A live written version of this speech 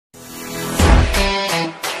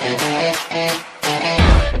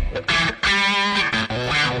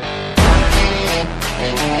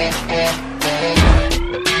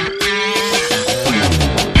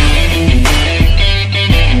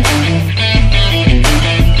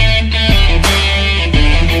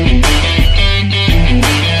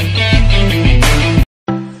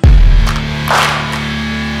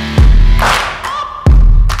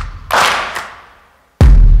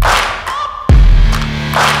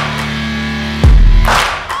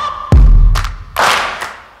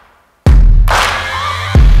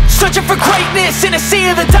in a sea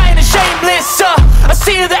of the dying and shameless, a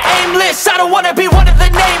sea of the aimless. I don't wanna be one of the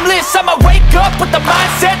nameless. I'ma wake up with the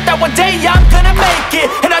mindset that one day I'm gonna make it.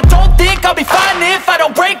 And I don't think I'll be fine if I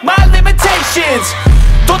don't break my limitations.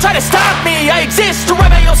 Don't try to stop me, I exist to write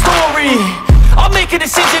my own story. I'll make a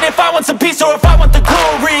decision if I want some peace or if I want the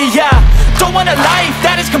glory, yeah. Don't want a life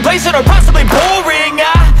that is complacent or possibly boring.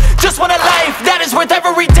 I just want a life that is worth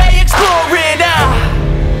every day exploring.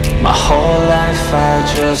 My whole life I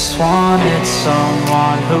just wanted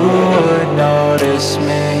someone who would notice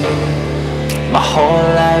me. My whole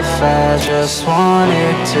life I just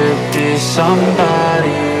wanted to be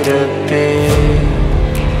somebody to be.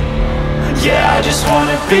 Yeah, I just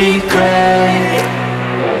wanna be great.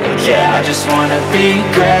 Yeah, I just wanna be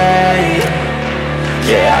great.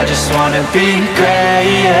 Yeah, I just wanna be great.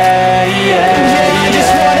 Yeah, yeah, yeah, I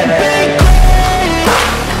just wanna be great.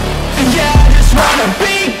 Yeah, I just wanna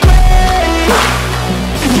be great.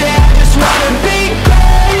 Yeah, I just wanna be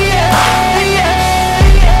great. Yeah, yeah,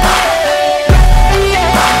 yeah, yeah,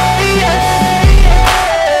 yeah, yeah.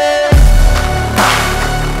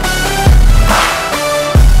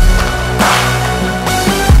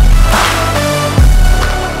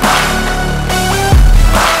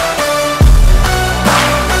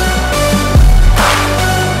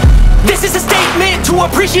 This is a statement to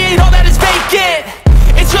appreciate all that is vacant.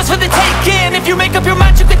 It's just for the taking. If you make up your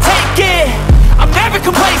mind, you can take it. I'm never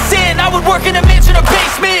complacent. I would work in a mansion or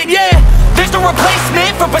basement, yeah. There's no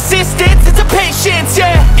replacement for persistence, it's a patience,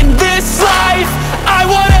 yeah. In this life, I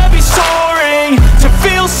wanna be soaring, to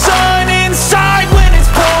feel sun inside when it's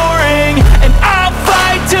pouring. And I'll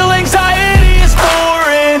fight till anxiety is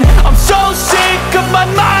foreign. I'm so sick of my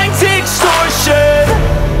mind's extortion.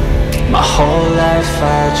 My whole life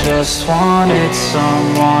I just wanted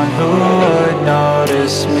someone who would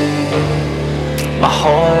notice me. My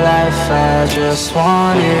whole life I just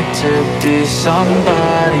wanted to be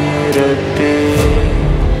somebody to be.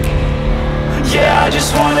 Yeah, I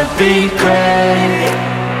just wanna be great.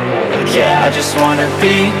 Yeah, I just wanna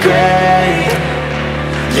be great.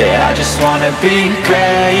 Yeah, I just wanna be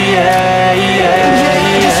great. Yeah, yeah,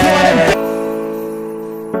 yeah, I just wanna